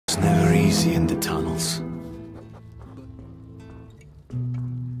Easy in the tunnels.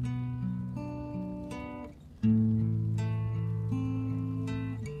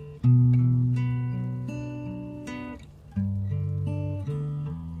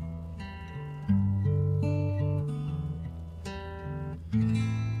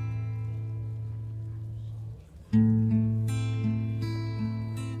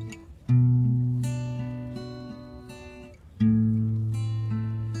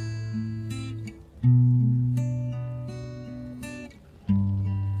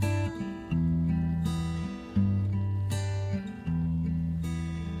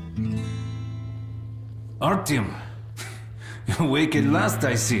 Artyom, you're awake at last,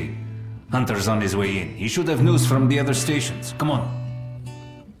 I see. Hunter's on his way in. He should have news from the other stations. Come on.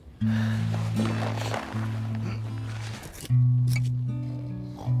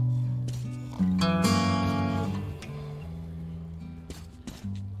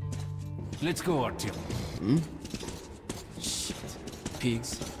 Let's go, Artyom. Shit.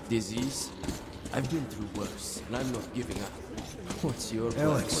 Pigs, disease. I've been through worse, and I'm not giving up. What's your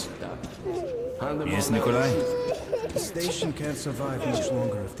Alex. plan? Yes, Nikolai? The station can't survive much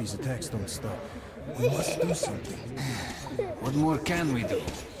longer if these attacks don't stop. We must do something. What more can we do?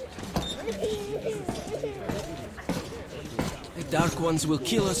 The Dark Ones will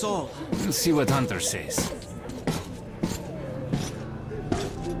kill us all. We'll see what Hunter says.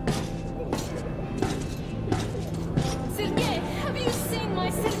 Sergei, have you seen my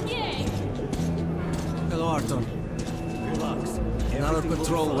Sergei? Hello, Arton. Relax. Another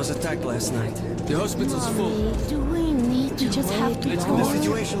patrol was attacked last night. The hospital's full. Do we need to just have to Let's go? go. The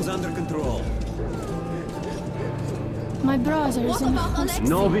situation's under control. My brother's in the hospital.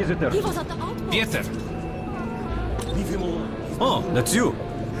 No visitor. He was at the outpost. Pieter! Leave him alone. Oh, that's you.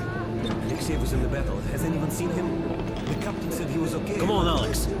 Alexei was in the battle. Has anyone seen him? The captain said he was okay. Come on,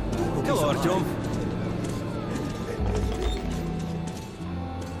 Alex. Hello, Artyom.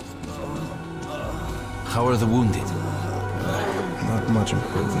 How are the wounded? Not much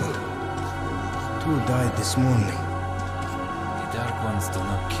improvement. Two died this morning. The Dark Ones do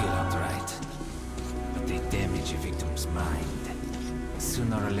not kill outright, but they damage a victim's mind.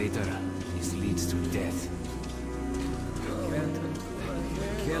 Sooner or later, this leads to death.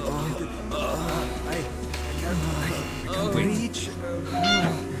 I can't reach.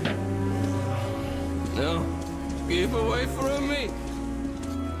 No. Keep away from me.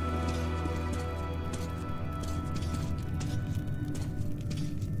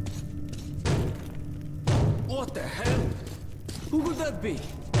 What the hell? Who could that be?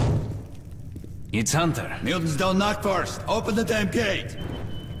 It's Hunter. Mutants don't knock first. Open the damn gate.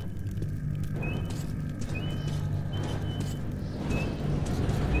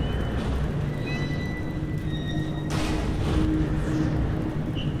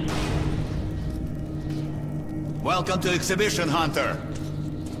 Welcome to Exhibition, Hunter.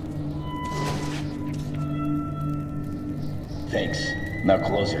 Thanks. Now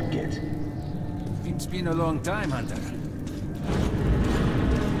closer, kid. It's been a long time, Hunter.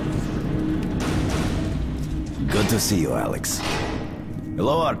 Good to see you, Alex.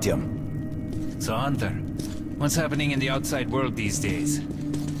 Hello, Artyom. So, Hunter, what's happening in the outside world these days?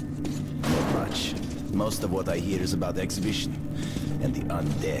 Not much. Most of what I hear is about the exhibition and the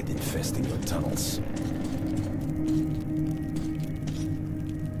undead infesting your tunnels.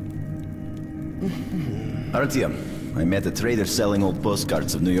 Artyom, I met a trader selling old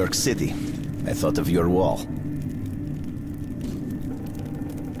postcards of New York City. I thought of your wall.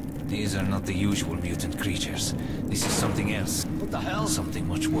 These are not the usual mutant creatures. This is something else. What the hell? Something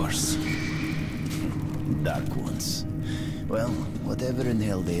much worse. Dark Ones. Well, whatever in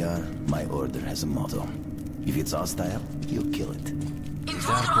hell they are, my order has a motto. If it's hostile, you kill it.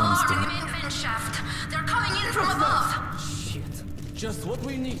 Dark Ones do not... main vent shaft. They're coming in from above. Shit. Just what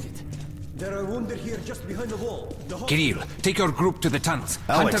we needed. There are wounded here just behind the wall. The Kirill, take your group to the tunnels.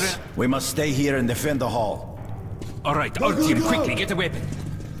 Alex, Hunter... we must stay here and defend the hall. All right, Artyom, quickly, get a weapon.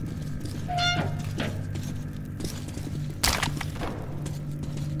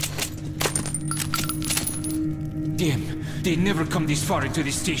 Damn, they never come this far into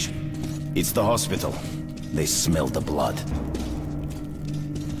this station. It's the hospital. They smell the blood.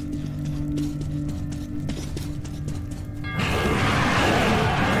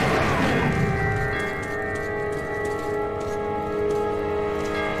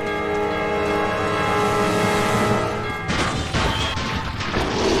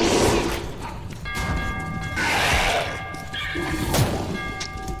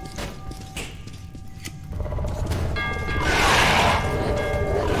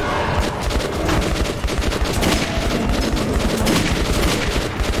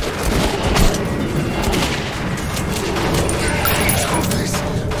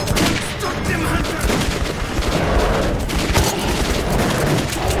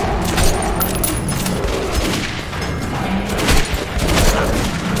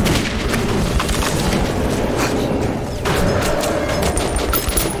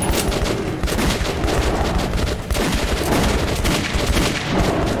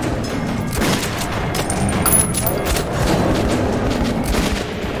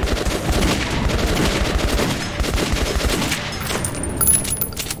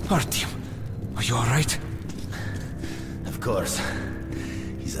 Artyom, are you alright? Of course.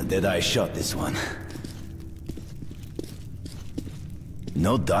 He's a dead-eye shot, this one.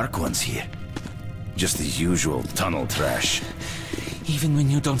 No Dark Ones here. Just the usual tunnel trash. Even when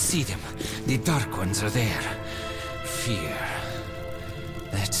you don't see them, the Dark Ones are there. Fear.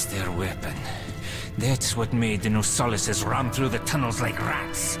 That's their weapon. That's what made the Nosalises run through the tunnels like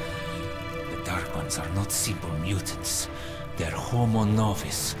rats. The Dark Ones are not simple mutants. They're Homo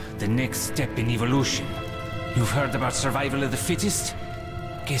Novus, the next step in evolution. You've heard about survival of the fittest?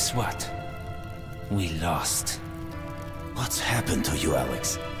 Guess what? We lost. What's happened to you,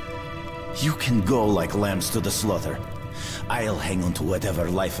 Alex? You can go like lambs to the slaughter. I'll hang on to whatever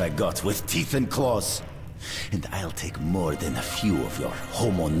life I got with teeth and claws. And I'll take more than a few of your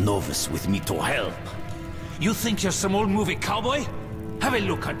Homo Novus with me to hell. You think you're some old movie cowboy? Have a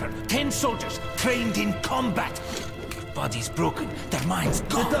look, Hunter. 10 soldiers, trained in combat. Their bodies broken, their minds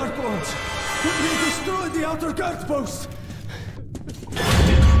gone. The Dark Ones! They destroyed the outer guard post!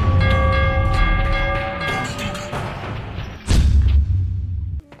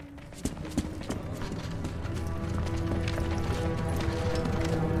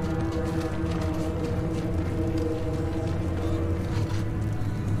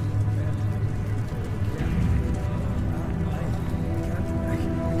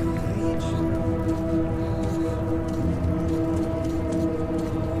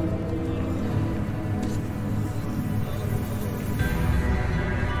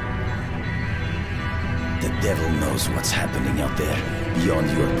 The devil knows what's happening out there, beyond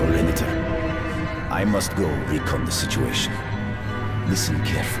your perimeter. I must go recon the situation. Listen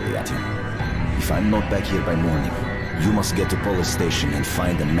carefully at him. If I'm not back here by morning, you must get to Police Station and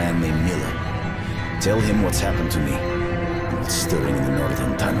find a man named Miller. Tell him what's happened to me, and what's stirring in the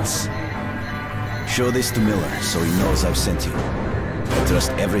northern tunnels. Show this to Miller, so he knows I've sent you. I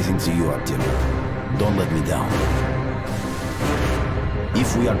trust everything to you, Artyom. Don't let me down.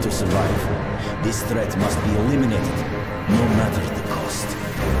 If we are to survive, this threat must be eliminated, no matter the cost.